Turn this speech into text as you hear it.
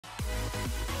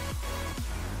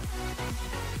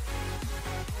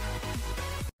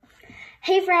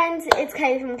Hey friends, it's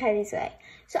Kylie from kylie.raeeee.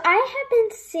 So I have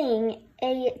been seeing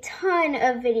a ton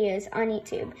of videos on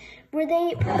YouTube where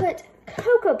they put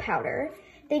cocoa powder,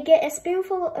 they get a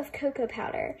spoonful of cocoa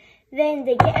powder, then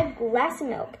they get a glass of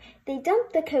milk, they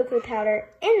dump the cocoa powder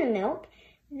in the milk,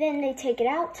 then they take it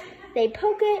out, they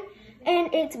poke it,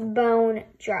 and it's bone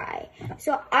dry.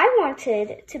 So I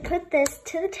wanted to put this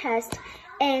to the test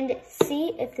and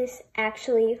see if this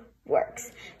actually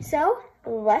works. So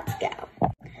let's go.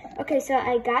 Okay, so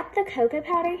I got the cocoa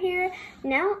powder here.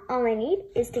 Now all I need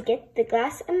is to get the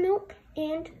glass of milk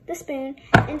and the spoon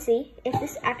and see if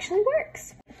this actually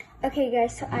works. Okay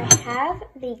guys, so I have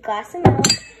the glass of milk,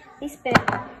 the spoon,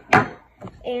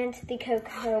 and the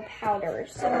cocoa powder.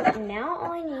 So now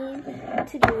all I need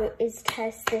to do is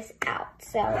test this out.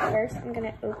 So first I'm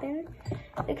gonna open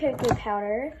the cocoa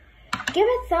powder. Give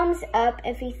a thumbs up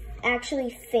if you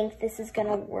actually think this is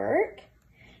gonna work.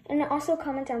 And also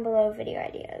comment down below video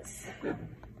ideas. Okay,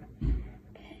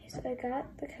 so I got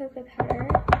the cocoa powder.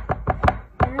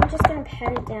 And I'm just gonna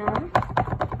pat it down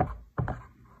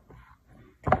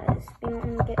because we don't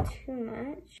want to get too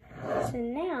much. So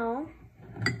now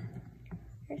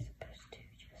you're supposed to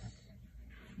just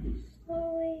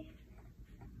slowly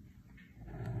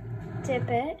dip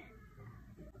it.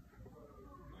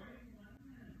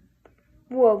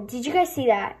 Whoa, did you guys see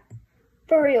that?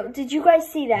 For real, did you guys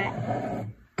see that?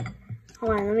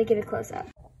 Hold on, let me get a close up.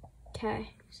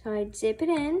 Okay, so I dip it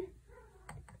in.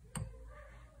 I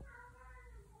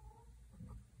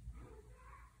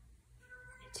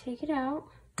take it out.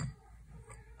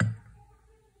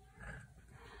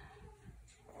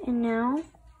 And now,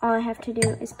 all I have to do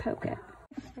is poke it.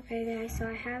 Okay guys, so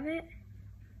I have it.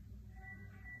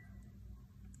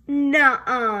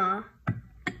 Nuh-uh.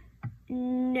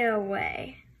 No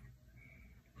way.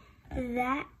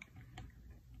 That.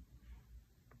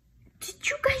 Did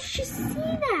you guys just see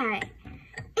that?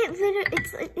 It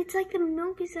literally, it's like the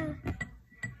milk is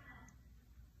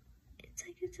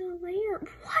it's a layer.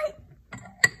 What?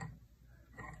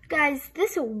 Guys,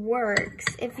 this works.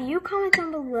 If you comment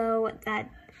down below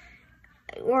that,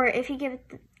 or if you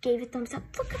gave a thumbs up,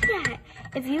 look at that.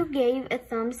 If you gave a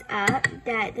thumbs up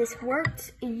that this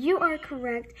worked, you are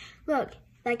correct. Look,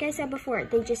 like I said before,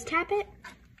 they just tap it,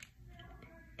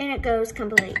 and it goes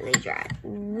completely dry.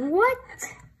 What?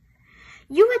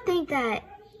 You would think that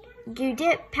you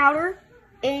dip powder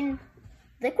in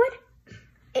liquid,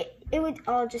 it would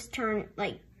all just turn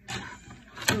like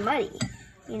muddy,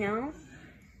 you know?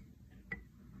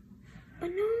 But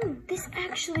no, this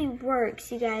actually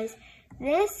works, you guys.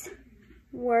 This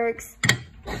works.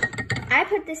 I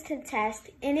put this to the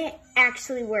test and it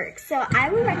actually works. So I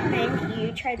would recommend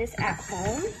you try this at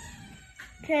home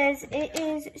because it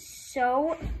is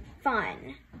so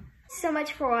fun. So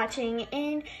much for watching,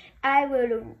 and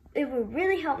it would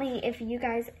really help me if you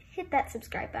guys hit that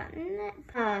subscribe button.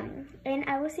 And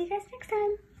I will see you guys next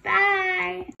time.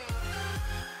 Bye.